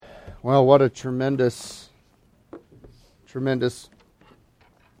Well, what a tremendous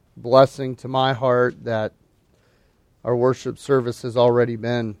blessing to my heart that our worship service has already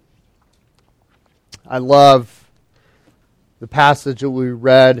been. I love the passage that we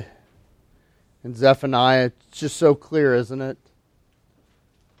read in Zephaniah. It's just so clear, isn't it?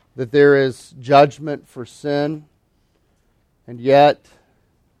 That there is judgment for sin, and yet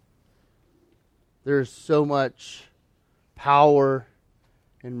there's so much power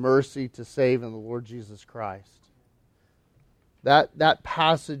and mercy to save in the Lord Jesus Christ. That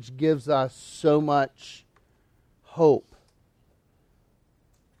passage gives us so much hope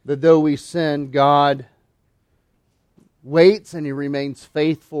that though we sin, God waits and He remains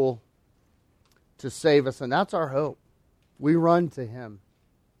faithful to save us, and that's our hope. We run to Him.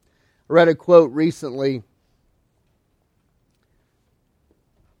 I read a quote recently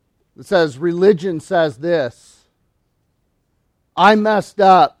that says, religion says this: I messed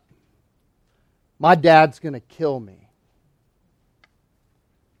up. My dad's going to kill me.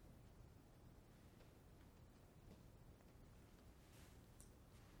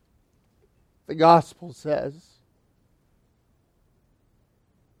 The gospel says,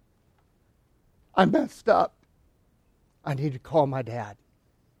 I messed up. I need to call my dad.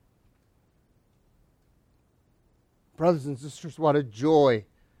 Brothers and sisters, what a joy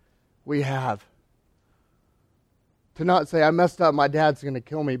we have to not say, I messed up, my dad's going to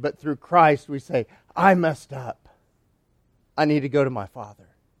kill me, but through Christ we say, I messed up. I need to go to my Father.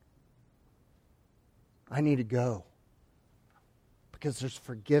 I need to go. Because there's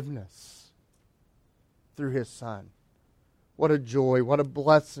forgiveness through His Son. What a joy, what a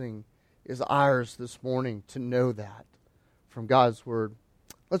blessing is ours this morning to know that from God's Word.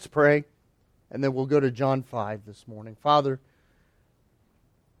 Let's pray, and then we'll go to John 5 this morning. Father,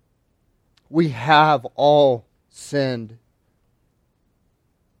 we have all sinned.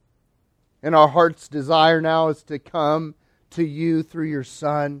 And our heart's desire now is to come to You through Your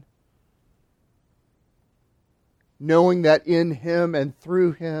Son, knowing that in Him and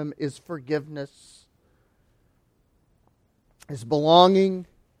through Him is forgiveness, is belonging,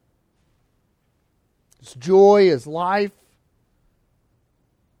 is joy, is life.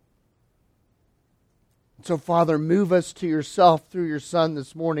 So, Father, move us to Yourself through Your Son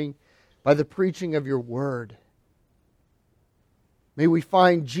this morning by the preaching of Your Word. May we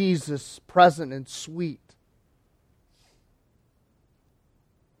find Jesus present and sweet.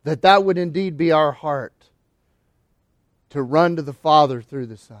 That would indeed be our heart, to run to the Father through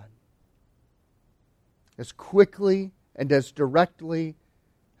the Son, as quickly and as directly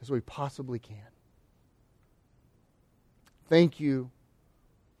as we possibly can. Thank You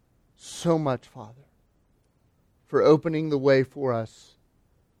so much, Father, for opening the way for us.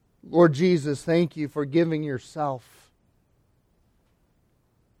 Lord Jesus, thank You for giving Yourself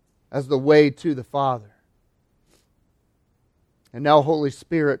as the way to the Father. And now, Holy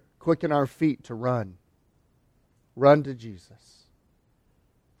Spirit, quicken our feet to run. Run to Jesus.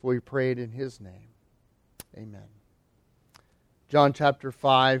 For we pray it in His name. Amen. John chapter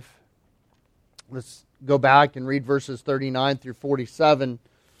 5. Let's go back and read verses 39 through 47,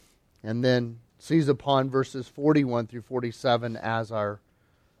 and then seize upon verses 41 through 47 as our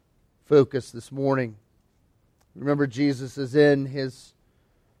focus this morning. Remember, Jesus is in His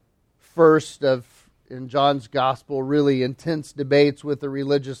first of, in John's Gospel, really intense debates with the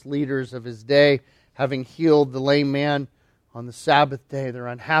religious leaders of His day, having healed the lame man on the Sabbath day. They're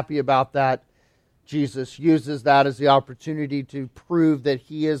unhappy about that. Jesus uses that as the opportunity to prove that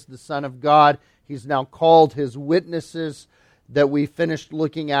He is the Son of God. He's now called His witnesses that we finished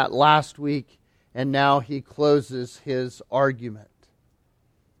looking at last week, and now He closes His argument.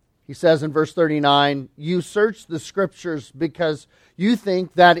 He says in verse 39, You search the Scriptures because you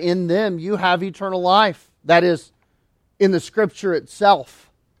think that in them you have eternal life. That is, in the Scripture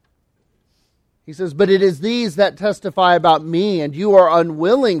itself. He says, But it is these that testify about Me, and you are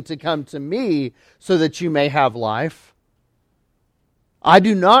unwilling to come to Me so that you may have life. I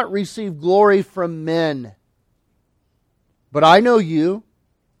do not receive glory from men, but I know you,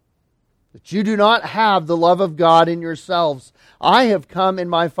 that you do not have the love of God in yourselves. I have come in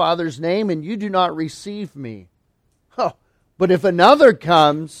My Father's name, and you do not receive Me. But if another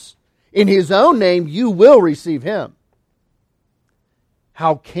comes in His own name, you will receive him.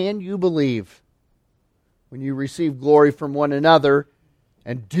 How can you believe when you receive glory from one another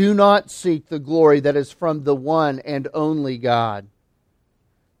and do not seek the glory that is from the one and only God?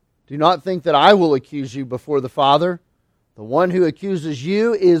 Do not think that I will accuse you before the Father. The one who accuses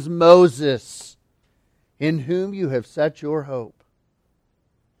you is Moses, in whom you have set your hope.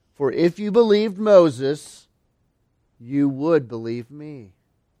 For if you believed Moses, you would believe me,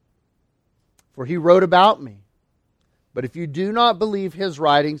 for he wrote about me. But if you do not believe his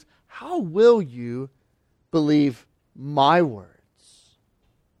writings, how will you believe my words?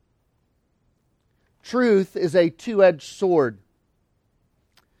 Truth is a two-edged sword.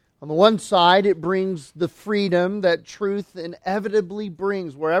 On the one side, it brings the freedom that truth inevitably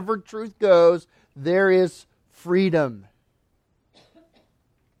brings. Wherever truth goes, there is freedom.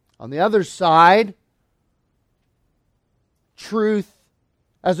 On the other side, truth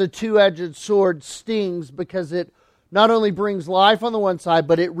as a two-edged sword stings because it not only brings life on the one side,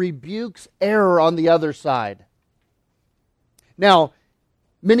 but it rebukes error on the other side. Now,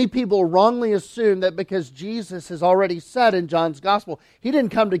 many people wrongly assume that because Jesus has already said in John's Gospel, He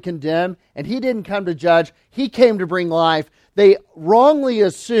didn't come to condemn and He didn't come to judge, He came to bring life. They wrongly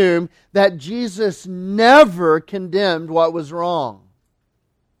assume that Jesus never condemned what was wrong.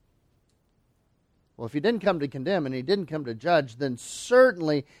 Well, if He didn't come to condemn and He didn't come to judge, then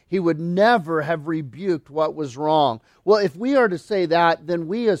certainly He would never have rebuked what was wrong. Well, if we are to say that, then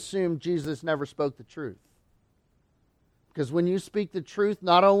we assume Jesus never spoke the truth. Because when you speak the truth,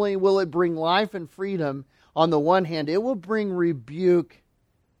 not only will it bring life and freedom on the one hand, it will bring rebuke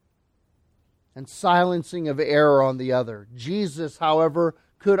and silencing of error on the other. Jesus, however,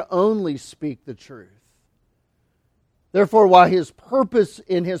 could only speak the truth. Therefore, while His purpose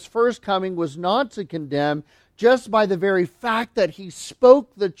in His first coming was not to condemn, just by the very fact that He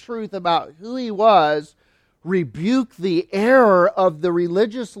spoke the truth about who He was, rebuked the error of the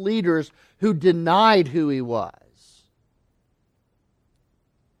religious leaders who denied who He was.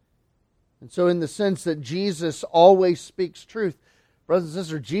 And so in the sense that Jesus always speaks truth, brothers and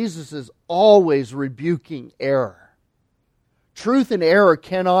sisters, Jesus is always rebuking error. Truth and error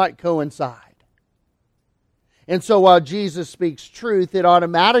cannot coincide. And so while Jesus speaks truth, it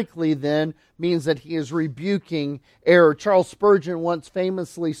automatically then means that He is rebuking error. Charles Spurgeon once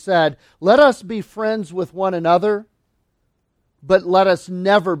famously said, "Let us be friends with one another, but let us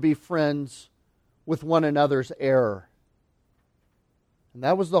never be friends with one another's error." And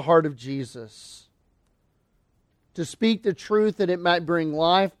that was the heart of Jesus. To speak the truth that it might bring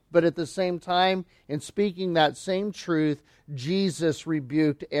life, but at the same time, in speaking that same truth, Jesus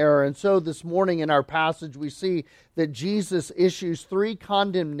rebuked error. And so this morning in our passage, we see that Jesus issues 3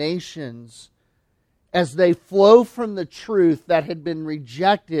 condemnations as they flow from the truth that had been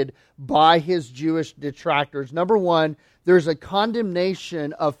rejected by His Jewish detractors. Number 1, there's a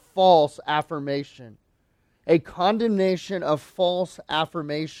condemnation of false affirmation. A condemnation of false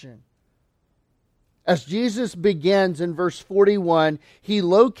affirmation. As Jesus begins in verse 41, He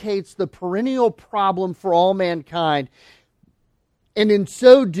locates the perennial problem for all mankind. And in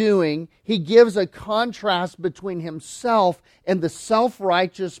so doing, He gives a contrast between Himself and the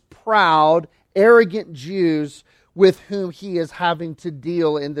self-righteous, proud, arrogant Jews with whom He is having to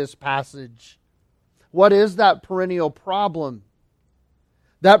deal in this passage. What is that perennial problem?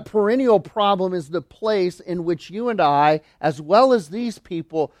 That perennial problem is the place in which you and I, as well as these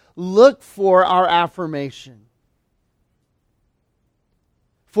people, look for our affirmation.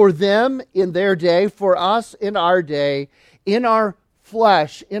 For them in their day, for us in our day, in our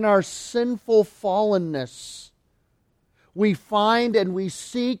flesh, in our sinful fallenness, we find and we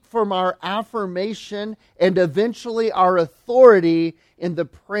seek from our affirmation and eventually our authority in the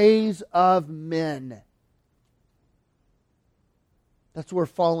praise of men. That's where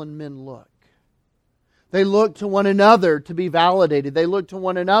fallen men look. They look to one another to be validated. They look to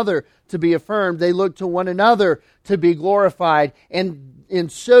one another to be affirmed. They look to one another to be glorified. And in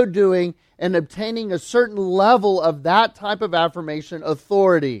so doing and obtaining a certain level of that type of affirmation,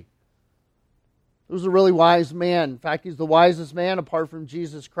 authority. There was a really wise man. In fact, he's the wisest man apart from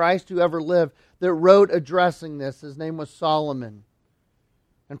Jesus Christ who ever lived that wrote addressing this. His name was Solomon.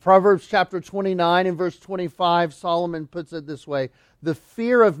 In Proverbs chapter 29 and verse 25, Solomon puts it this way: "The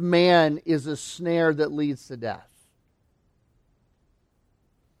fear of man is a snare that leads to death."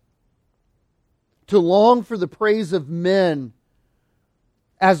 To long for the praise of men,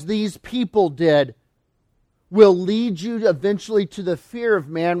 as these people did, will lead you eventually to the fear of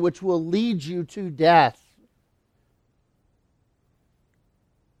man, which will lead you to death.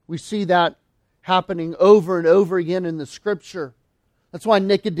 We see that happening over and over again in the Scripture. That's why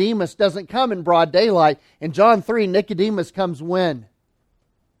Nicodemus doesn't come in broad daylight. In John 3, Nicodemus comes when?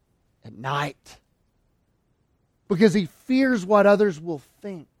 At night. Because he fears what others will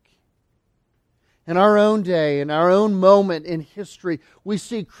think. In our own day, in our own moment in history, we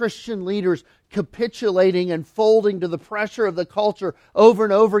see Christian leaders capitulating and folding to the pressure of the culture over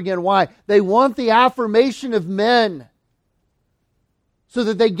and over again. Why? They want the affirmation of men so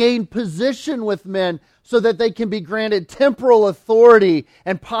that they gain position with men, so that they can be granted temporal authority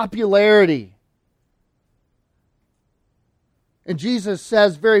and popularity. And Jesus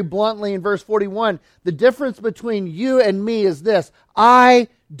says very bluntly in verse 41, the difference between you and me is this: I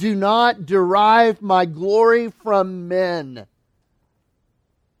do not derive my glory from men.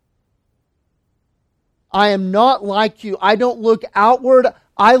 I am not like you. I don't look outward,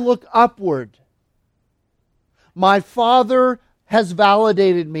 I look upward. My Father has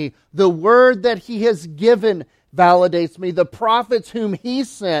validated me. The word that He has given validates me. The prophets whom He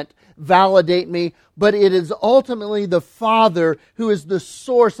sent validate me. But it is ultimately the Father who is the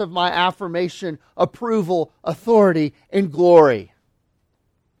source of my affirmation, approval, authority, and glory.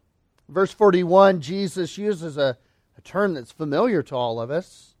 Verse 41, Jesus uses a term that's familiar to all of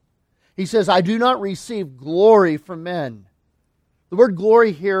us. He says, I do not receive glory from men. The word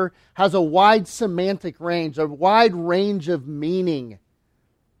glory here has a wide semantic range, a wide range of meaning.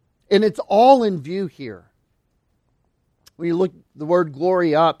 And it's all in view here. When you look the word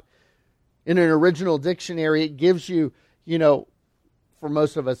glory up in an original dictionary, it gives you, for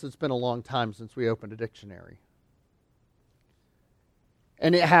most of us, it's been a long time since we opened a dictionary.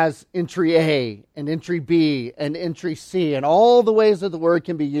 And it has entry A and entry B and entry C and all the ways that the word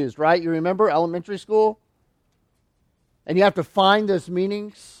can be used, right? You remember elementary school? And you have to find those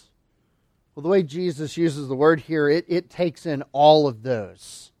meanings. Well, the way Jesus uses the word here, it takes in all of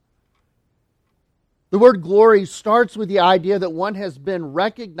those. The word glory starts with the idea that one has been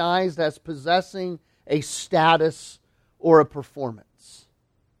recognized as possessing a status or a performance.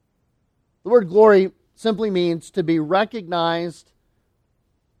 The word glory simply means to be recognized,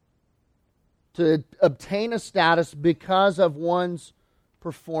 to obtain a status because of one's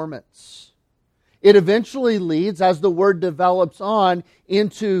performance. It eventually leads, as the word develops on,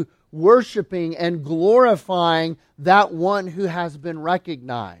 into worshiping and glorifying that one who has been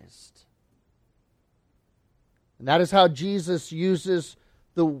recognized. And that is how Jesus uses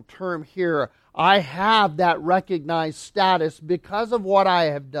the term here. I have that recognized status because of what I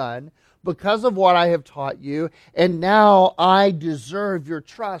have done, because of what I have taught you, and now I deserve your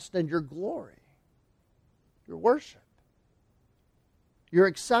trust and your glory, your worship, your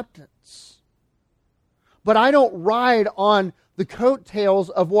acceptance. But I don't ride on the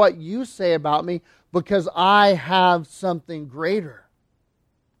coattails of what you say about me because I have something greater.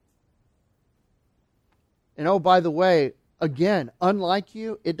 And oh, by the way, again, unlike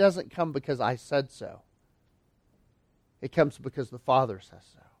you, it doesn't come because I said so. It comes because the Father says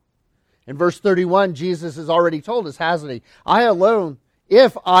so. In verse 31, Jesus has already told us, hasn't He?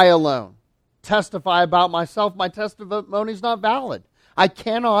 If I alone testify about myself, my testimony is not valid. I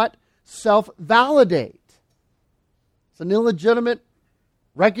cannot self-validate. It's an illegitimate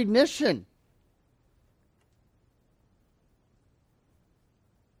recognition.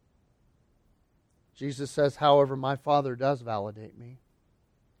 Jesus says, however, my Father does validate me.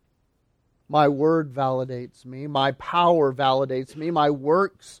 My word validates me. My power validates me. My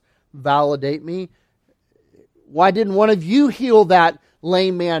works validate me. Why didn't one of you heal that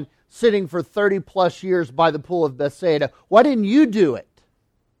lame man sitting for 30 plus years by the pool of Bethsaida? Why didn't you do it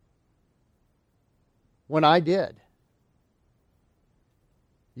when I did?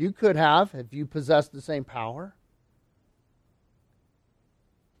 You could have if you possessed the same power.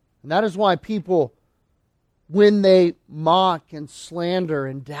 And that is why people, when they mock and slander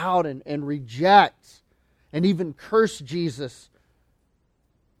and doubt and reject and even curse Jesus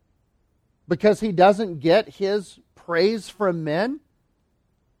because He doesn't get His praise from men,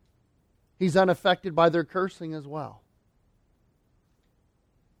 He's unaffected by their cursing as well.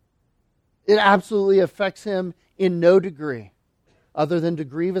 It absolutely affects Him in no degree other than to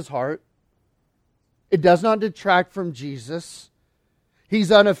grieve His heart. It does not detract from Jesus.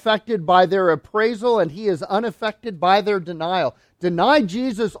 He's unaffected by their appraisal, and He is unaffected by their denial. Deny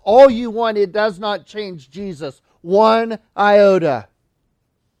Jesus all you want, it does not change Jesus one iota.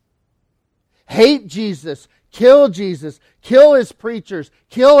 Hate Jesus, kill His preachers,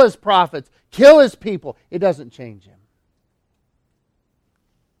 kill His prophets, kill His people. It doesn't change Him.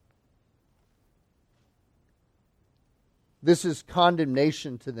 This is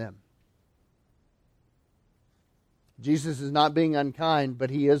condemnation to them. Jesus is not being unkind, but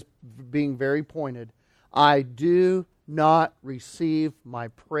He is being very pointed. I do not receive my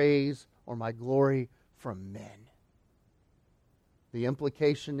praise or my glory from men. The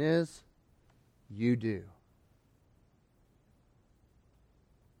implication is, you do.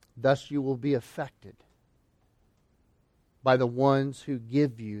 Thus you will be affected by the ones who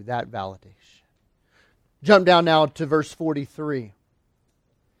give you that validation. Jump down now to verse 43.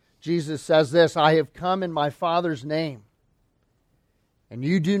 Jesus says this, I have come in my Father's name, and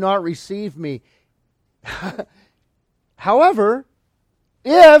you do not receive me. However,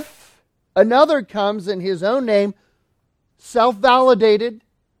 if another comes in his own name, self-validated,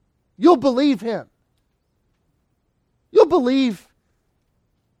 you'll believe him. You'll believe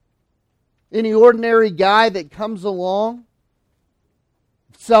any ordinary guy that comes along,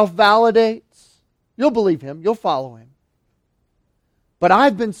 self-validates. You'll believe him. You'll follow him. But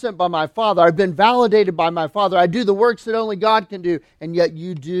I've been sent by my Father. I've been validated by my Father. I do the works that only God can do, and yet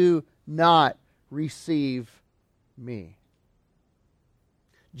you do not receive me.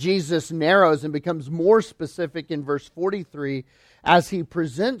 Jesus narrows and becomes more specific in verse 43 as he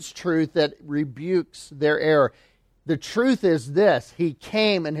presents truth that rebukes their error. The truth is this: he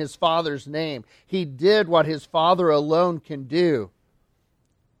came in his Father's name. He did what his Father alone can do.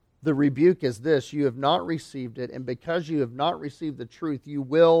 The rebuke is this: you have not received it, and because you have not received the truth, you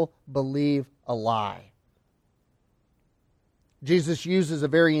will believe a lie. Jesus uses a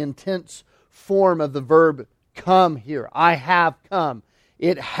very intense form of the verb come here. I have come.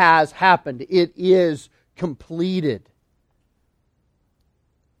 It has happened. It is completed.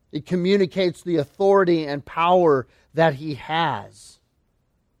 It communicates the authority and power that he has.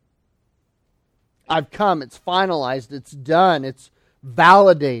 I've come. It's finalized. It's done. It's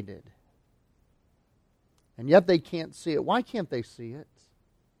validated. And yet they can't see it. Why can't they see it?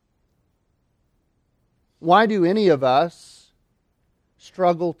 Why do any of us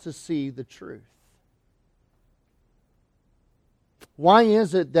struggle to see the truth? Why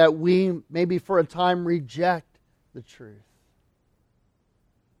is it that we maybe for a time reject the truth?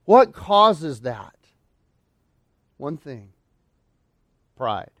 What causes that? One thing: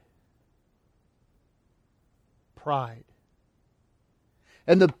 pride. Pride.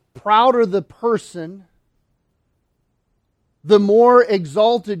 And the prouder the person, the more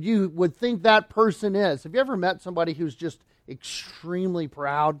exalted you would think that person is. Have you ever met somebody who's just extremely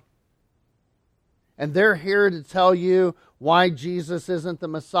proud? And they're here to tell you why Jesus isn't the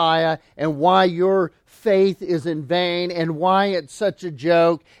Messiah, and why your faith is in vain, and why it's such a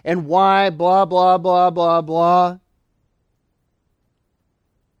joke, and why blah, blah, blah, blah, blah.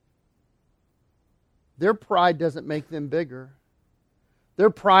 Their pride doesn't make them bigger.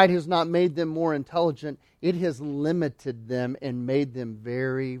 Their pride has not made them more intelligent. It has limited them and made them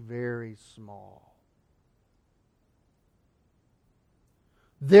very, very small.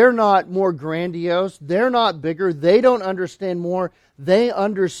 They're not more grandiose. They're not bigger. They don't understand more. They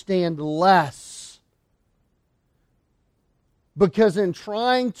understand less. Because in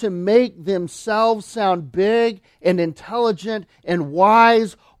trying to make themselves sound big and intelligent and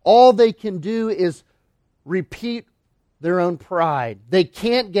wise, all they can do is repeat their own pride. They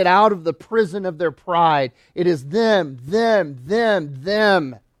can't get out of the prison of their pride. It is them, them, them,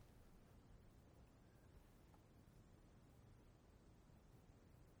 them.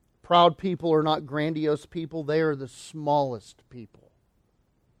 Proud people are not grandiose people. They are the smallest people.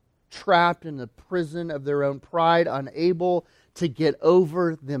 Trapped in the prison of their own pride, unable to get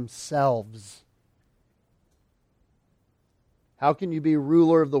over themselves. How can you be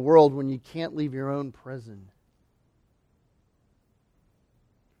ruler of the world when you can't leave your own prison?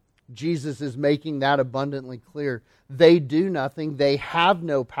 Jesus is making that abundantly clear. They do nothing. They have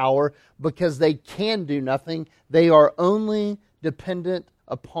no power because they can do nothing. They are only dependent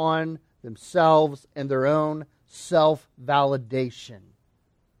upon themselves and their own self-validation.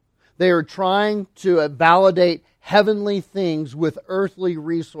 They are trying to validate heavenly things with earthly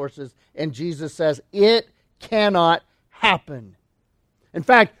resources, and Jesus says it cannot happen. In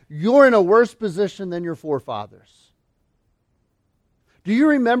fact, you're in a worse position than your forefathers. Do you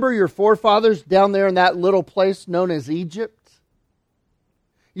remember your forefathers down there in that little place known as Egypt?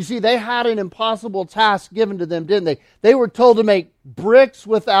 You see, they had an impossible task given to them, didn't they? They were told to make bricks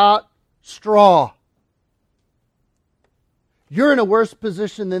without straw. You're in a worse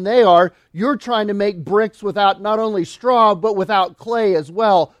position than they are. You're trying to make bricks without not only straw, but without clay as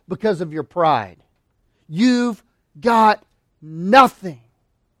well because of your pride. You've got nothing.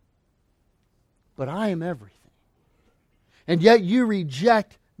 But I am everything. And yet you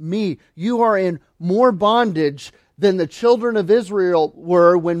reject me. You are in more bondage than the children of Israel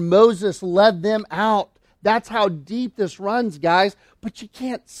were when Moses led them out. That's how deep this runs, guys. But you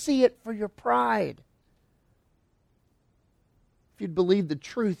can't see it for your pride. If you'd believed the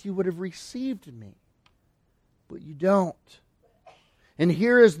truth, you would have received me. But you don't. And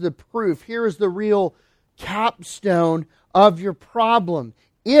here is the proof. Here is the real capstone of your problem.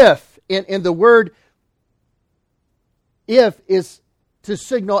 If, and the word if is to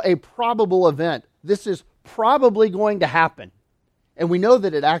signal a probable event. This is probably going to happen. And we know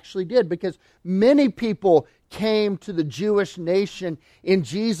that it actually did because many people came to the Jewish nation in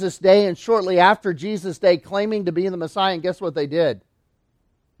Jesus' day and shortly after Jesus' day claiming to be the Messiah. And guess what they did?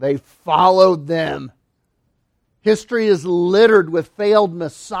 They followed them. History is littered with failed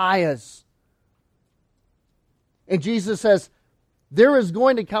messiahs. And Jesus says, there is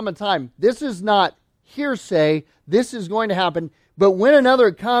going to come a time. This is not hearsay. This is going to happen. But when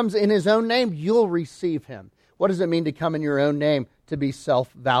another comes in his own name, you'll receive him. What does it mean to come in your own name? To be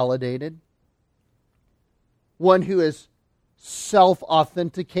self-validated. One who is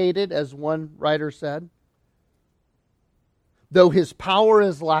self-authenticated, as one writer said. Though his power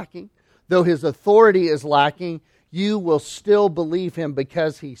is lacking, though his authority is lacking, you will still believe him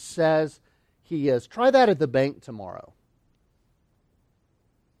because he says he is. Try that at the bank tomorrow.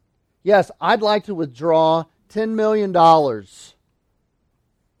 Yes, I'd like to withdraw $10 million. The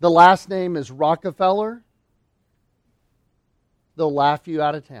last name is Rockefeller. They'll laugh you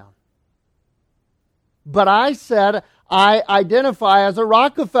out of town. But I said I identify as a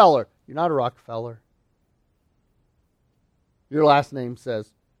Rockefeller. You're not a Rockefeller. Your last name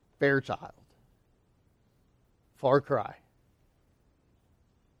says Fairchild. Far cry.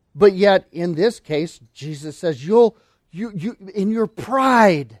 But yet, in this case, Jesus says, you in your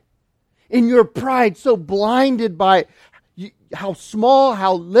pride, so blinded by how small,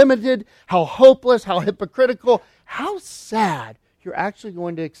 how limited, how hopeless, how hypocritical, how sad, you're actually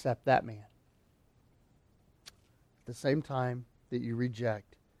going to accept that man. At the same time that you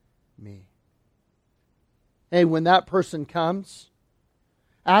reject me. Hey, when that person comes,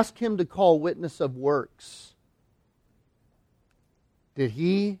 ask him to call witness of works. Did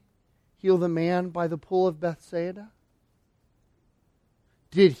he heal the man by the pool of Bethsaida?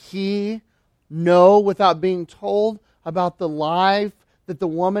 Did he know without being told about the life that the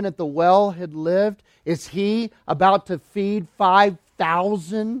woman at the well had lived? Is he about to feed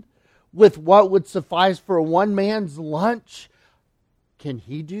 5,000 with what would suffice for one man's lunch? Can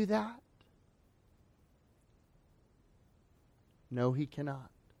he do that? No, he cannot.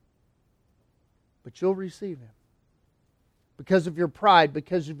 But you'll receive him. Because of your pride,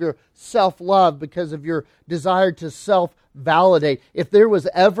 because of your self-love, because of your desire to self-validate. If there was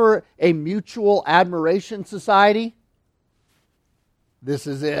ever a mutual admiration society, this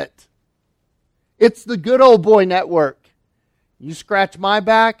is it. It's the good old boy network. You scratch my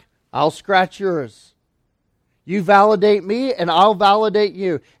back, I'll scratch yours. You validate me, and I'll validate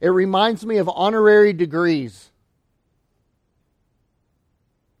you. It reminds me of honorary degrees.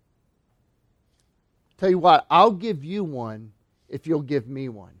 Tell you what, I'll give you one if you'll give me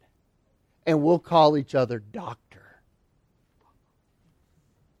one. And we'll call each other doctor.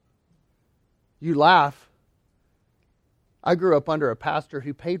 You laugh. I grew up under a pastor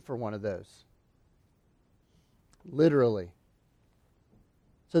who paid for one of those. Literally.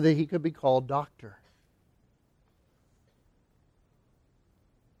 So that he could be called doctor.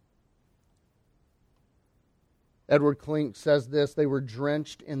 Edward Klink says this, they were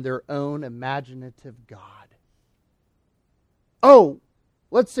drenched in their own imaginative God. Oh,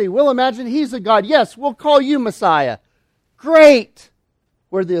 let's see, we'll imagine he's a God. Yes, we'll call you Messiah. Great!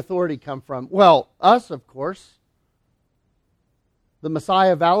 Where'd the authority come from? Well, us, of course. The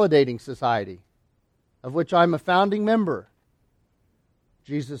Messiah Validating Society, of which I'm a founding member.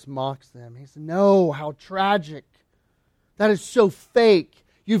 Jesus mocks them. He says, no, how tragic. That is so fake.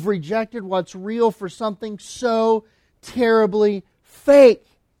 You've rejected what's real for something so terribly fake.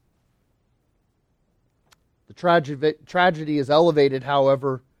 The tragedy is elevated,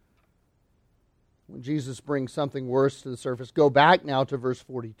 however, when Jesus brings something worse to the surface. Go back now to verse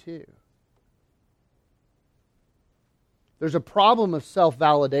 42. There's a problem of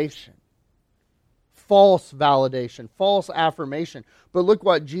self-validation. False validation, false affirmation. But look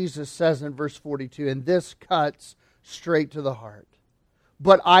what Jesus says in verse 42, and this cuts straight to the heart.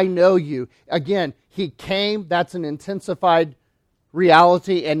 But I know you. Again, he came, that's an intensified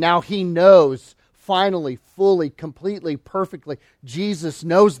reality, and now he knows, finally, fully, completely, perfectly. Jesus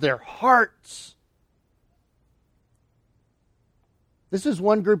knows their hearts. This is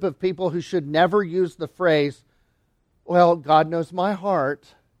one group of people who should never use the phrase, well, God knows my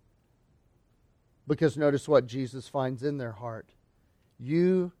heart. Because notice what Jesus finds in their heart.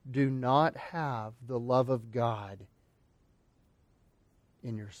 You do not have the love of God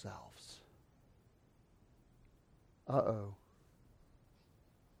in yourselves. Uh-oh.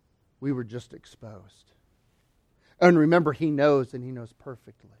 We were just exposed. And remember, he knows, and he knows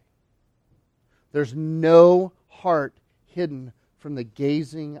perfectly. There's no heart hidden from the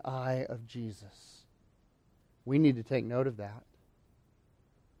gazing eye of Jesus. We need to take note of that.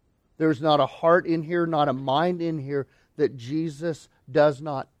 There's not a heart in here, not a mind in here that Jesus does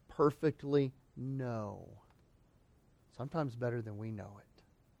not perfectly know. Sometimes better than we know it.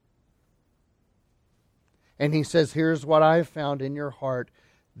 And he says, here's what I have found in your heart,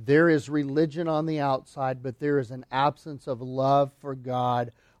 There is religion on the outside, but there is an absence of love for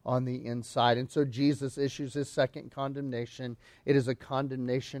God on the inside. And so Jesus issues his second condemnation. It is a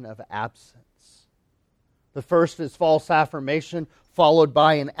condemnation of absence. The first is false affirmation, followed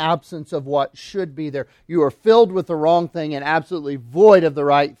by an absence of what should be there. You are filled with the wrong thing and absolutely void of the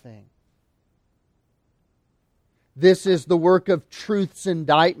right thing. This is the work of truth's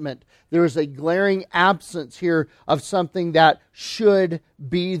indictment. There is a glaring absence here of something that should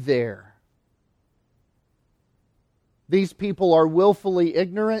be there. These people are willfully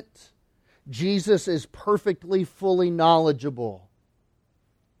ignorant. Jesus is perfectly, fully knowledgeable.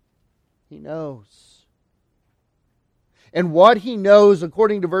 He knows. And what he knows,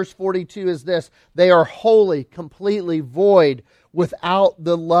 according to verse 42, is this: they are wholly, completely void, without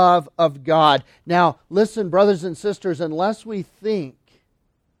the love of God. Now, listen, brothers and sisters, unless we think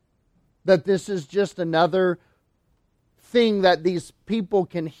that this is just another thing that these people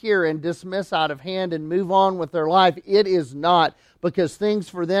can hear and dismiss out of hand and move on with their life, it is not, because things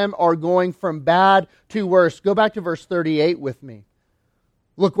for them are going from bad to worse. Go back to verse 38 with me.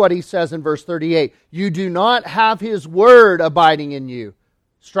 Look what he says in verse 38. You do not have his word abiding in you.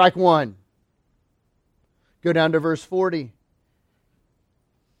 Strike one. Go down to verse 40.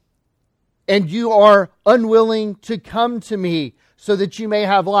 And you are unwilling to come to me so that you may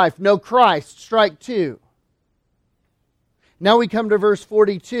have life. No Christ. Strike two. Now we come to verse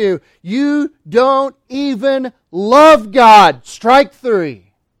 42. You don't even love God. Strike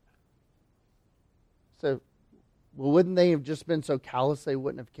three. So, well, wouldn't they have just been so callous they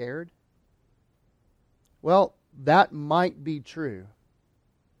wouldn't have cared? Well, that might be true.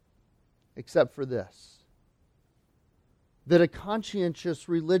 Except for this: that a conscientious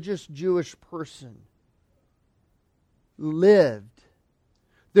religious Jewish person lived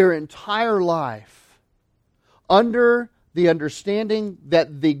their entire life under the understanding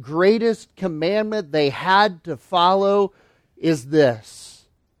that the greatest commandment they had to follow is this: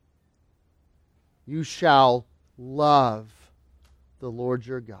 you shall love the Lord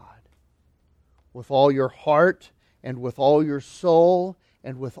your God with all your heart and with all your soul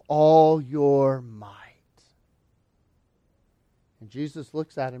and with all your might. And Jesus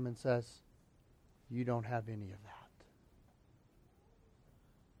looks at him and says, you don't have any of that.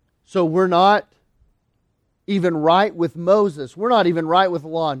 So we're not even right with Moses. We're not even right with the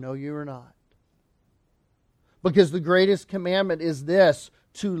law. No, you are not. Because the greatest commandment is this: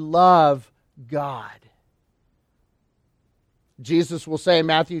 to love God. Jesus will say in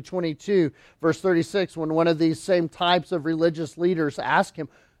Matthew 22, verse 36, when one of these same types of religious leaders ask him,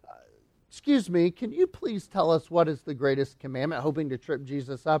 excuse me, can you please tell us what is the greatest commandment? Hoping to trip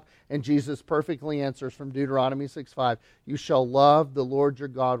Jesus up. And Jesus perfectly answers from Deuteronomy 6:5. You shall love the Lord your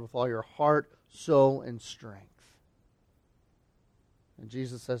God with all your heart, soul, and strength. And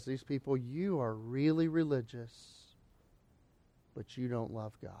Jesus says to these people, you are really religious, but you don't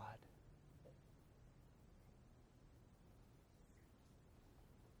love God.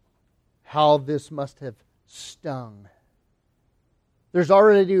 How this must have stung. There's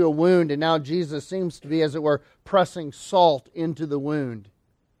already a wound, and now Jesus seems to be, as it were, pressing salt into the wound,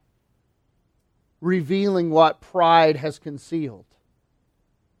 revealing what pride has concealed.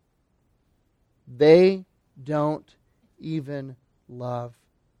 They don't even love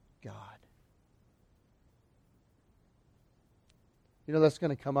God. You know, that's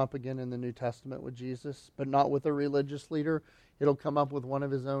going to come up again in the New Testament with Jesus, but not with a religious leader. It'll come up with one of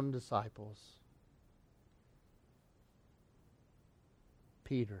his own disciples.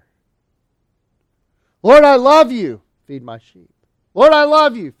 Peter. Lord, I love you. Feed my sheep. Lord, I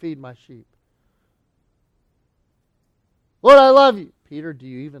love you. Feed my sheep. Lord, I love you. Peter, do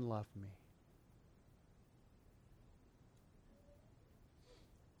you even love me?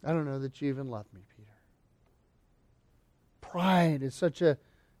 I don't know that you even love me, Peter. Pride is such a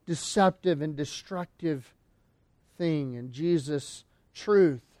deceptive and destructive thing. And Jesus'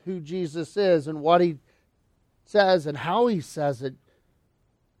 truth, who Jesus is and what He says and how He says it,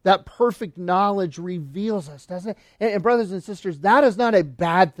 that perfect knowledge reveals us, doesn't it? And brothers and sisters, that is not a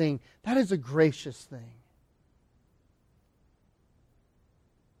bad thing. That is a gracious thing.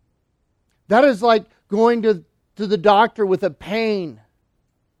 That is like going to the doctor with a pain.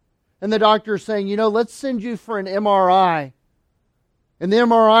 And the doctor is saying, let's send you for an MRI. And the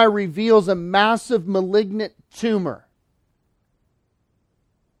MRI reveals a massive malignant tumor.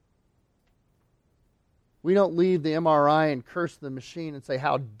 We don't leave the MRI and curse the machine and say,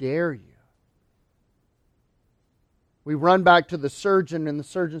 how dare you? We run back to the surgeon, and the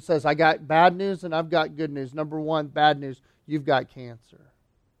surgeon says, I got bad news and I've got good news. Number one, bad news, you've got cancer.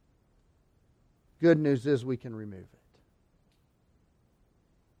 Good news is we can remove it.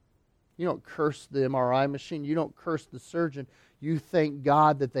 You don't curse the MRI machine. You don't curse the surgeon. You thank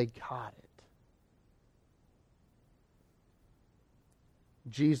God that they got it.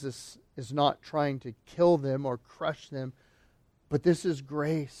 Jesus is not trying to kill them or crush them, but this is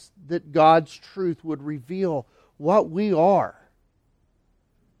grace, that God's truth would reveal what we are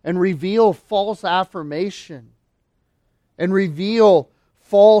and reveal false affirmation and reveal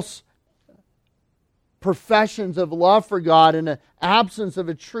false professions of love for God and an absence of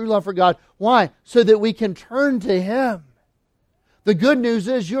a true love for God. Why? So that we can turn to Him. The good news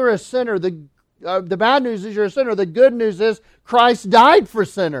is you're a sinner. The bad news is you're a sinner. The good news is Christ died for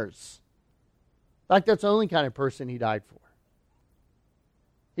sinners. In fact, that's the only kind of person He died for.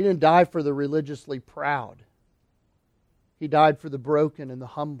 He didn't die for the religiously proud. He died for the broken and the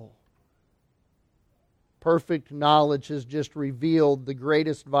humble. Perfect knowledge has just revealed the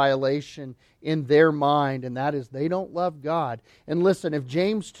greatest violation in their mind, and that is they don't love God. And listen, if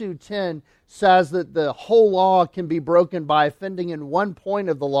James 2:10 says that the whole law can be broken by offending in one point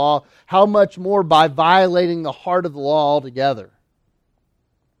of the law, how much more by violating the heart of the law altogether?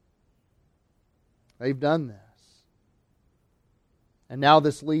 They've done this. And now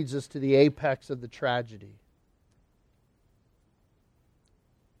this leads us to the apex of the tragedy.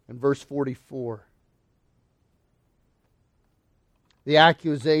 In verse 44. The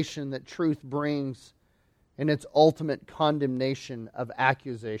accusation that truth brings and its ultimate condemnation of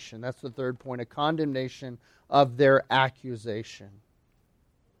accusation. That's the third point, a condemnation of their accusation.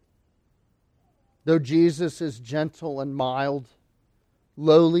 Though Jesus is gentle and mild,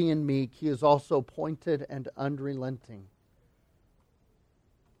 lowly and meek, He is also pointed and unrelenting.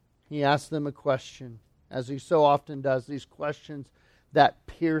 He asks them a question, as He so often does, these questions that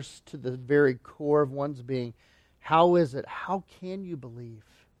pierce to the very core of one's being. How is it? How can you believe?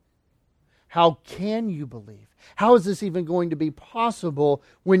 How can you believe? How is this even going to be possible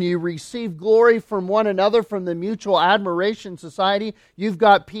when you receive glory from one another from the Mutual Admiration Society? You've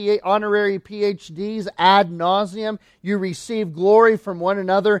got honorary PhDs ad nauseum. You receive glory from one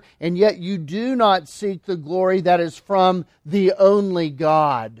another, and yet you do not seek the glory that is from the only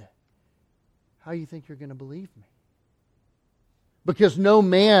God. How do you think you're going to believe me? Because no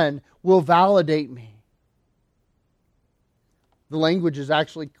man will validate me. The language is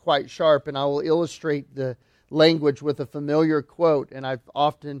actually quite sharp, and I will illustrate the language with a familiar quote, and I've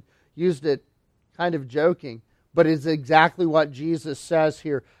often used it kind of joking, but it's exactly what Jesus says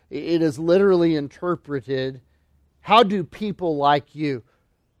here. It is literally interpreted, how do people like you?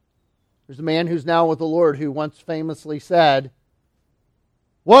 There's a man who's now with the Lord who once famously said,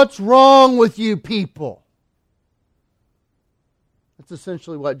 "What's wrong with you people?" That's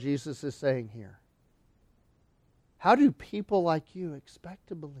essentially what Jesus is saying here. How do people like you expect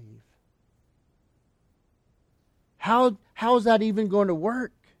to believe? How is that even going to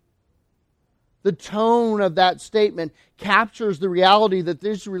work? The tone of that statement captures the reality that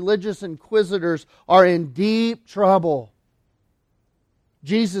these religious inquisitors are in deep trouble.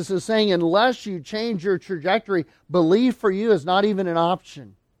 Jesus is saying, unless you change your trajectory, belief for you is not even an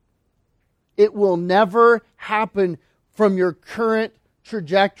option. It will never happen from your current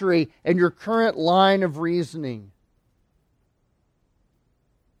trajectory and your current line of reasoning.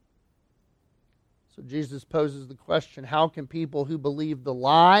 So Jesus poses the question, how can people who believe the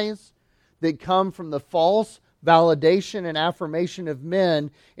lies that come from the false validation and affirmation of men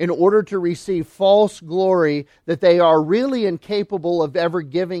in order to receive false glory that they are really incapable of ever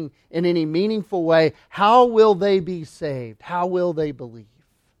giving in any meaningful way, how will they be saved? How will they believe?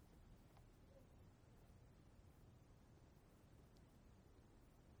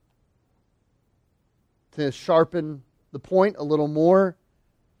 To sharpen the point a little more,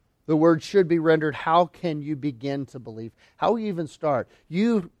 the word should be rendered, how can you begin to believe? How will you even start?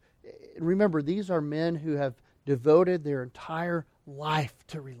 Remember, these are men who have devoted their entire life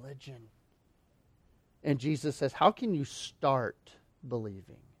to religion. And Jesus says, how can you start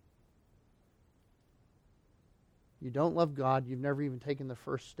believing? You don't love God. You've never even taken the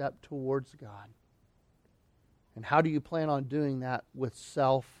first step towards God. And how do you plan on doing that? With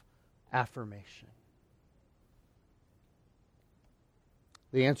self-affirmation.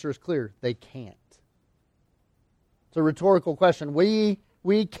 The answer is clear. They can't. It's a rhetorical question. We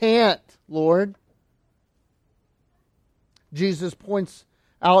can't, Lord. Jesus points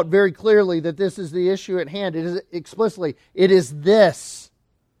out very clearly that this is the issue at hand. It is explicitly, it is this.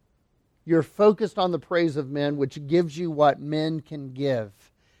 You're focused on the praise of men, which gives you what men can give.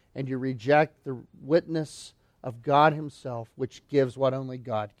 And you reject the witness of God Himself, which gives what only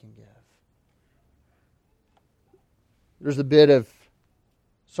God can give. There's a bit of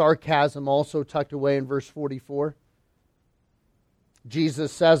sarcasm also tucked away in verse 44.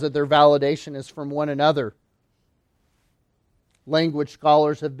 Jesus says that their validation is from one another. Language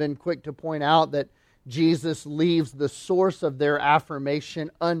scholars have been quick to point out that Jesus leaves the source of their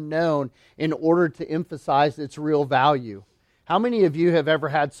affirmation unknown in order to emphasize its real value. How many of you have ever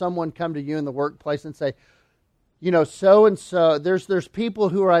had someone come to you in the workplace and say, so and so, there's people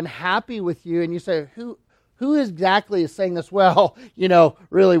who are unhappy with you, and you say, who exactly is saying this? Well,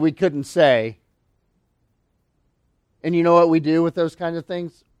 really we couldn't say. And you know what we do with those kinds of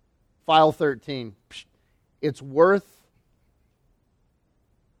things? File 13. It's worth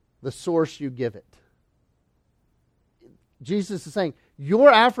the source you give it. Jesus is saying,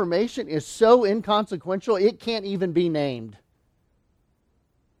 your affirmation is so inconsequential, it can't even be named.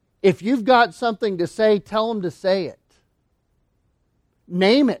 If you've got something to say, tell them to say it.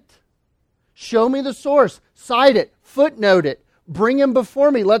 Name it. Show me the source. Cite it. Footnote it. Bring him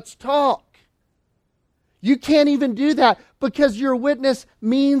before me. Let's talk. You can't even do that because your witness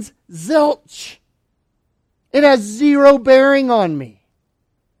means zilch. It has zero bearing on me.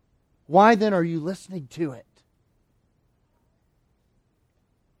 Why then are you listening to it?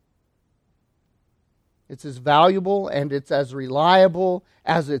 It's as valuable and it's as reliable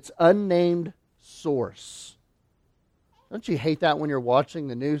as its unnamed source. Don't you hate that when you're watching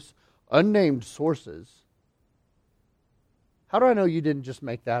the news? Unnamed sources. How do I know you didn't just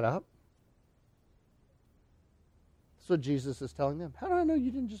make that up? That's what Jesus is telling them. How do I know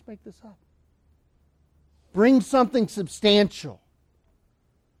you didn't just make this up? Bring something substantial.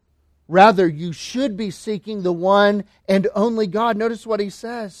 Rather, you should be seeking the one and only God. Notice what he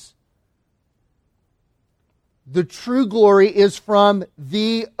says. The true glory is from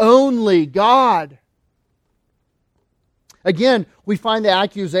the only God. Again, we find the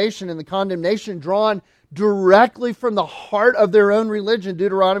accusation and the condemnation drawn directly from the heart of their own religion.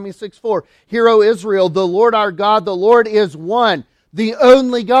 Deuteronomy 6:4. Hear, O Israel, the Lord our God, the Lord is one, the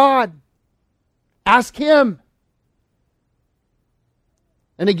only God. Ask Him.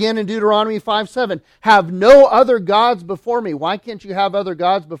 And again in Deuteronomy 5:7, have no other gods before me. Why can't you have other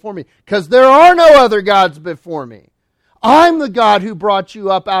gods before me? Because there are no other gods before me. I'm the God who brought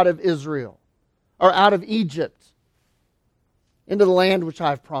you up out of Israel, or out of Egypt, into the land which I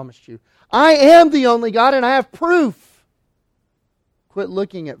have promised you. I am the only God, and I have proof. Quit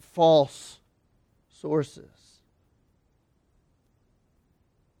looking at false sources.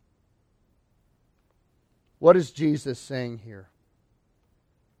 What is Jesus saying here?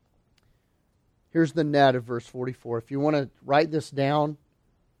 Here's the net of verse 44. If you want to write this down,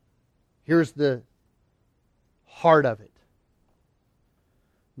 here's the heart of it.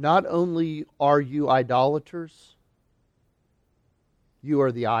 Not only are you idolaters, you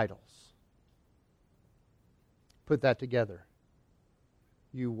are the idols. Put that together.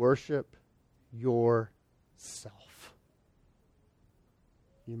 You worship yourself.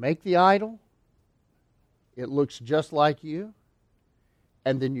 You make the idol. It looks just like you.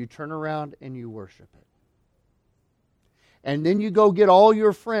 And then you turn around and you worship it. And then you go get all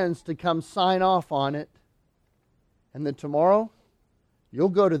your friends to come sign off on it. And then tomorrow, you'll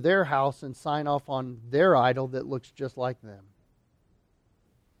go to their house and sign off on their idol that looks just like them.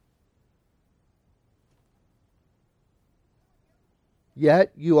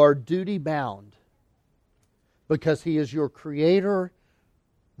 Yet you are duty bound because He is your Creator,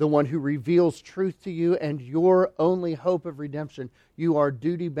 the one who reveals truth to you, and your only hope of redemption. You are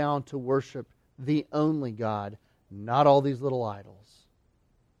duty bound to worship the only God, not all these little idols.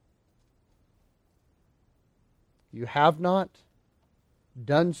 You have not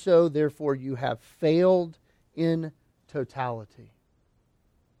done so, therefore you have failed in totality.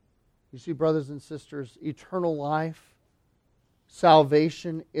 You see, brothers and sisters, eternal life,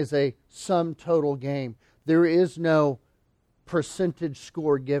 salvation is a sum total game. There is no percentage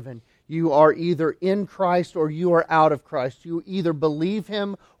score given. You are either in Christ or you are out of Christ. You either believe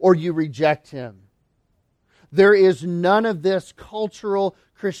Him or you reject Him. There is none of this cultural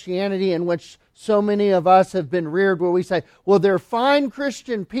Christianity in which so many of us have been reared, where we say, well, they're fine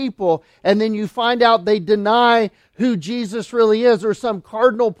Christian people, and then you find out they deny who Jesus really is, or some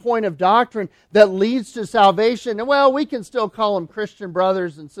cardinal point of doctrine that leads to salvation. And well, we can still call them Christian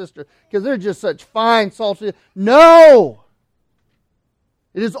brothers and sisters because they're just such fine, salty. No!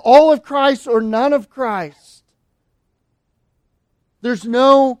 It is all of Christ or none of Christ. There's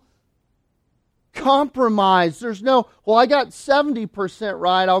no compromise. There's no, well, I got 70%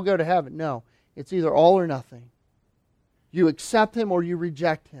 right, I'll go to heaven. No, it's either all or nothing. You accept Him or you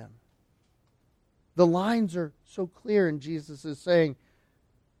reject Him. The lines are so clear, and Jesus is saying,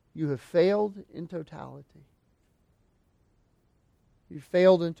 you have failed in totality. You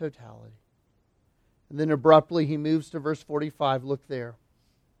failed in totality. And then abruptly he moves to verse 45. Look there.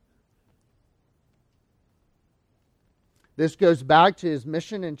 This goes back to his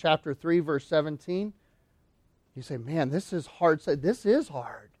mission in chapter 3, verse 17. You say, man, this is hard. This is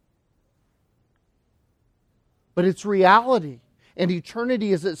hard. But it's reality. And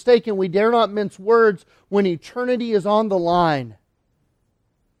eternity is at stake, and we dare not mince words when eternity is on the line.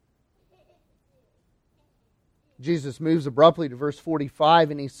 Jesus moves abruptly to verse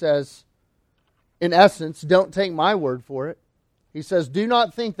 45, and he says, in essence, don't take my word for it. He says, do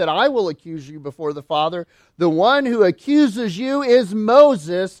not think that I will accuse you before the Father. The one who accuses you is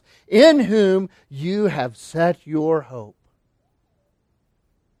Moses, in whom you have set your hope.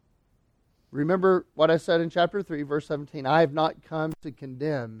 Remember what I said in chapter 3, verse 17. I have not come to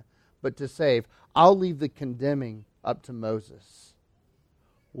condemn, but to save. I'll leave the condemning up to Moses.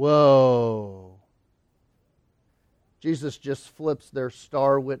 Whoa. Jesus just flips their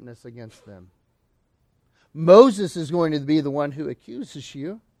star witness against them. Moses is going to be the one who accuses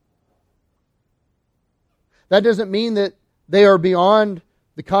you. That doesn't mean that they are beyond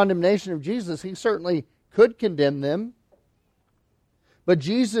the condemnation of Jesus. He certainly could condemn them. But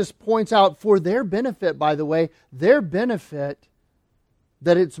Jesus points out for their benefit, by the way, their benefit,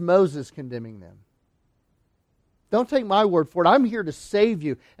 that it's Moses condemning them. Don't take my word for it. I'm here to save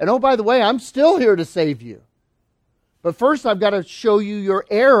you. And oh, by the way, I'm still here to save you. But first I've got to show you your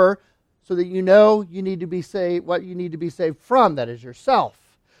error so that you know you need to be saved, what you need to be saved from, that is yourself.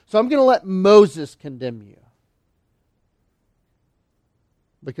 So I'm going to let Moses condemn you.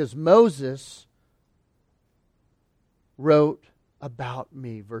 Because Moses wrote about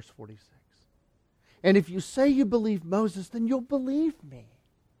me, verse 46. And if you say you believe Moses, then you'll believe me.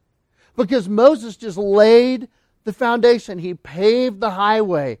 Because Moses just laid the foundation. He paved the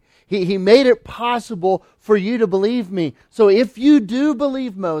highway. He made it possible for you to believe me. So if you do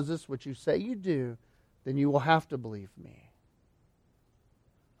believe Moses, which you say you do, then you will have to believe me.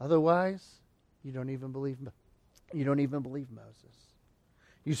 Otherwise, you don't even believe Moses.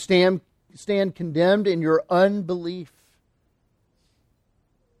 You stand condemned in your unbelief.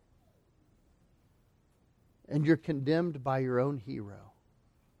 And you're condemned by your own hero,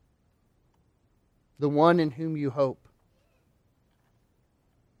 the one in whom you hope.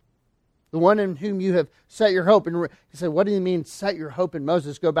 The one in whom you have set your hope. And you say, what do you mean set your hope in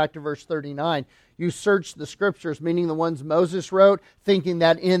Moses? Go back to verse 39. You search the Scriptures, meaning the ones Moses wrote, thinking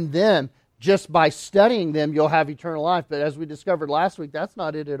that in them, just by studying them, you'll have eternal life. But as we discovered last week, that's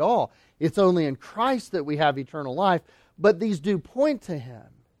not it at all. It's only in Christ that we have eternal life. But these do point to Him.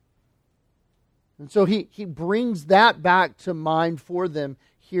 And so he brings that back to mind for them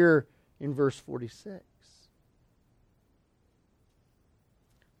here in verse 46.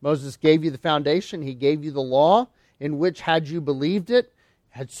 Moses gave you the foundation. He gave you the law, in which had you believed it,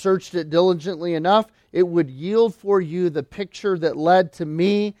 had searched it diligently enough, it would yield for you the picture that led to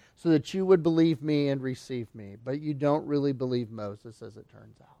me, so that you would believe me and receive me. But you don't really believe Moses, as it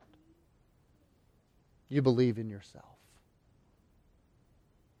turns out. You believe in yourself.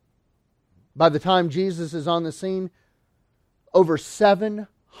 By the time Jesus is on the scene, over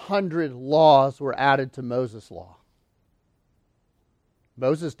 700 laws were added to Moses' law.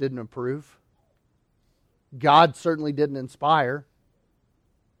 Moses didn't approve. God certainly didn't inspire.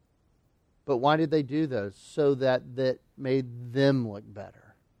 But why did they do those? So that made them look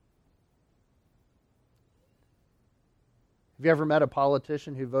better. Have you ever met a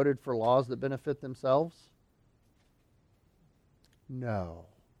politician who voted for laws that benefit themselves? No.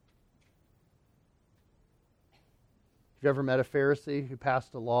 Have you ever met a Pharisee who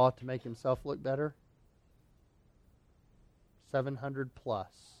passed a law to make himself look better? 700 plus.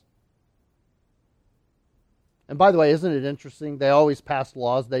 And by the way, isn't it interesting? They always passed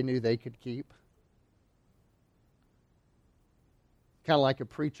laws they knew they could keep. Kind of like a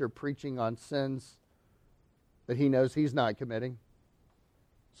preacher preaching on sins that he knows he's not committing.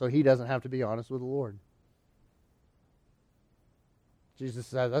 So he doesn't have to be honest with the Lord. Jesus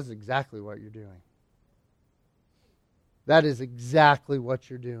says, that's exactly what you're doing. That is exactly what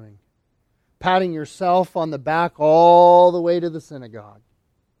you're doing. Patting yourself on the back all the way to the synagogue.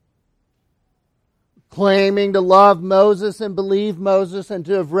 Claiming to love Moses and believe Moses and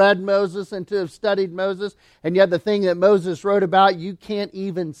to have read Moses and to have studied Moses. And yet the thing that Moses wrote about, you can't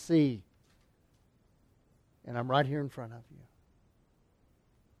even see. And I'm right here in front of you.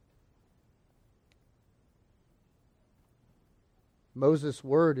 Moses'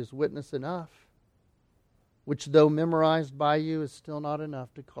 word is witness enough, which though memorized by you is still not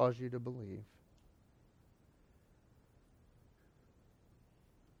enough to cause you to believe.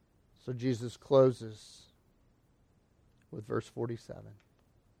 So Jesus closes with verse 47.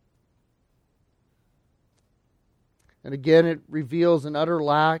 And again, it reveals an utter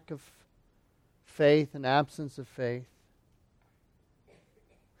lack of faith, an absence of faith.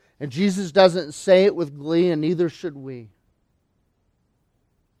 And Jesus doesn't say it with glee, and neither should we.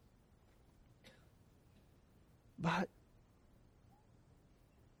 But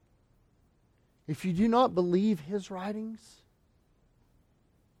if you do not believe His writings,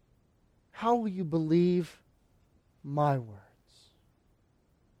 how will you believe my words?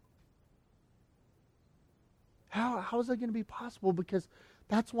 How is that going to be possible? Because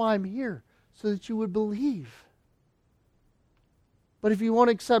that's why I'm here, so that you would believe. But if you won't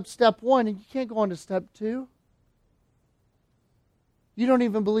accept step 1, and you can't go on to step 2. You don't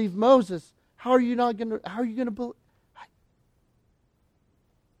even believe Moses. How are you going to believe?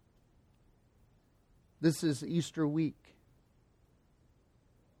 This is Easter week.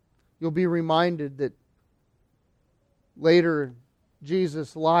 You'll be reminded that later in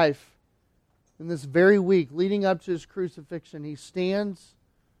Jesus' life, in this very week leading up to His crucifixion, He stands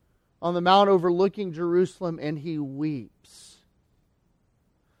on the mount overlooking Jerusalem and He weeps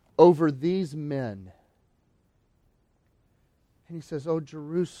over these men. And He says, "Oh,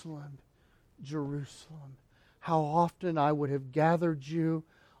 Jerusalem, Jerusalem, how often I would have gathered you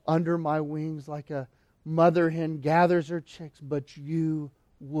under my wings like a mother hen gathers her chicks, but you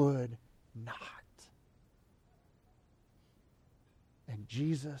would not." And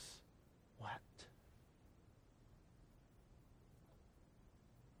Jesus wept.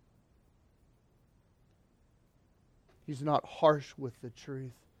 He's not harsh with the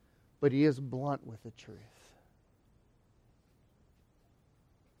truth, but He is blunt with the truth.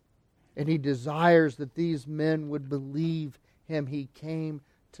 And He desires that these men would believe Him. He came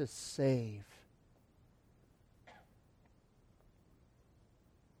to save.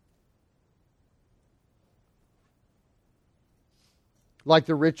 Like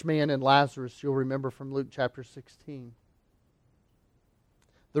the rich man and Lazarus, you'll remember from Luke chapter 16.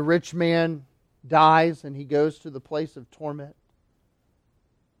 The rich man dies and he goes to the place of torment.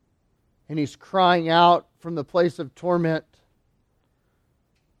 And he's crying out from the place of torment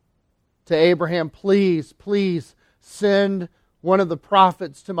to Abraham, "Please, please send one of the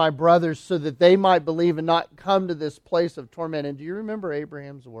prophets to my brothers so that they might believe and not come to this place of torment." And do you remember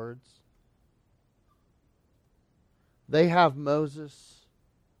Abraham's words? They have Moses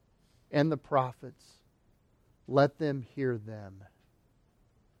and the prophets. Let them hear them.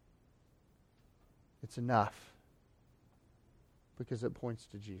 It's enough because it points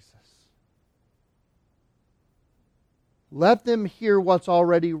to Jesus. Let them hear what's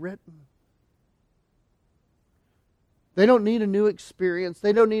already written. They don't need a new experience.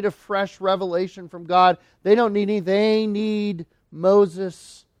 They don't need a fresh revelation from God. They don't need anything. They need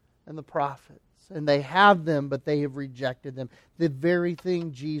Moses and the prophets. And they have them, but they have rejected them. The very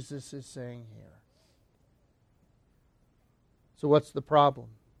thing Jesus is saying here. So what's the problem?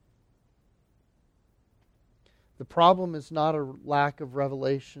 The problem is not a lack of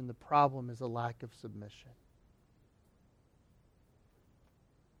revelation. The problem is a lack of submission.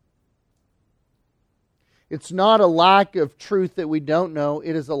 It's not a lack of truth that we don't know.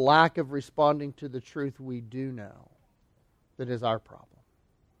 It is a lack of responding to the truth we do know that is our problem.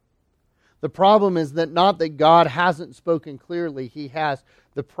 The problem is that not that God hasn't spoken clearly. He has.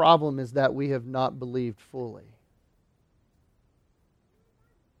 The problem is that we have not believed fully.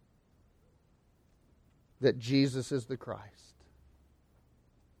 That Jesus is the Christ.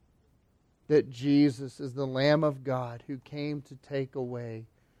 That Jesus is the Lamb of God who came to take away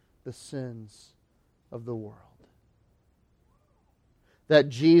the sins of the world. That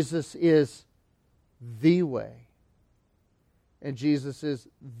Jesus is the way. And Jesus is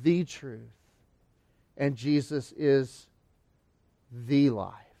the truth. And Jesus is the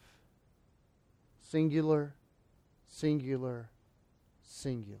life. Singular, singular,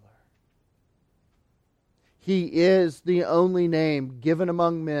 singular. He is the only name given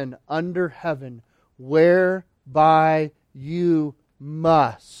among men under heaven whereby you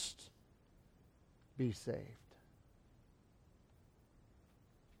must be saved.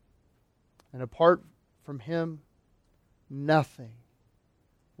 And apart from Him, nothing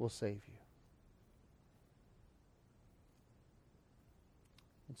will save you.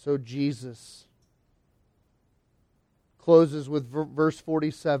 And so Jesus closes with verse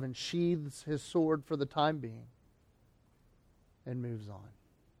 47, sheathes His sword for the time being, and moves on.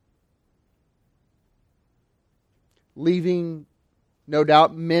 Leaving, no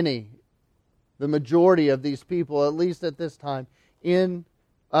doubt, many, the majority of these people, at least at this time, in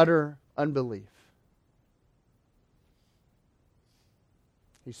utter unbelief.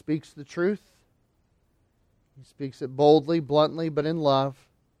 He speaks the truth. He speaks it boldly, bluntly, but in love.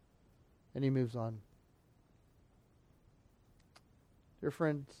 And He moves on. Dear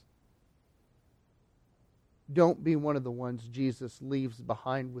friends, don't be one of the ones Jesus leaves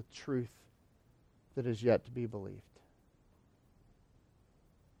behind with truth that is yet to be believed.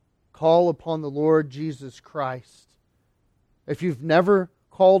 Call upon the Lord Jesus Christ. If you've never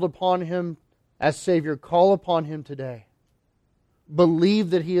called upon Him as Savior, call upon Him today.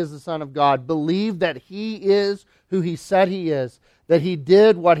 Believe that He is the Son of God. Believe that He is who He said He is. That He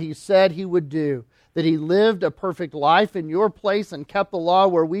did what He said He would do. That He lived a perfect life in your place and kept the law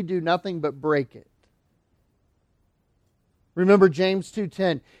where we do nothing but break it. Remember James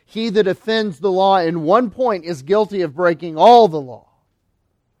 2:10. He that offends the law in one point is guilty of breaking all the law.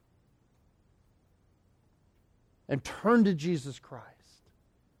 And turn to Jesus Christ.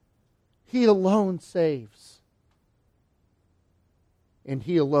 He alone saves. And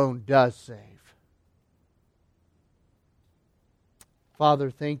He alone does save. Father,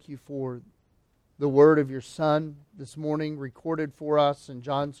 thank You for the word of Your Son this morning recorded for us in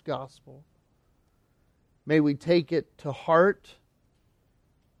John's Gospel. May we take it to heart.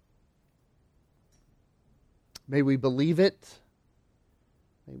 May we believe it.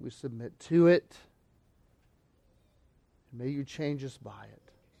 May we submit to it. May You change us by it.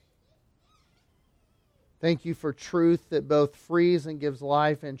 Thank You for truth that both frees and gives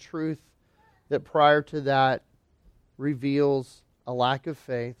life, and truth that prior to that reveals a lack of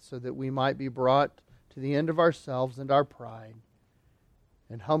faith, so that we might be brought to the end of ourselves and our pride,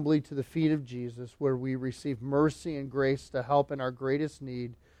 and humbly to the feet of Jesus, where we receive mercy and grace to help in our greatest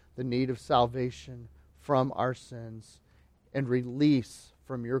need, the need of salvation from our sins and release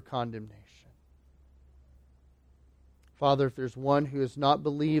from Your condemnation. Father, if there's one who has not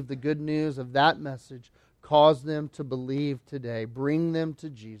believed the good news of that message, cause them to believe today. Bring them to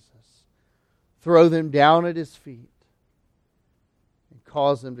Jesus. Throw them down at His feet and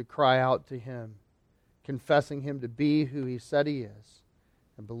cause them to cry out to Him, confessing Him to be who He said He is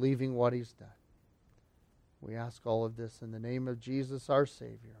and believing what He's done. We ask all of this in the name of Jesus, our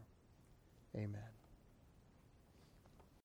Savior. Amen.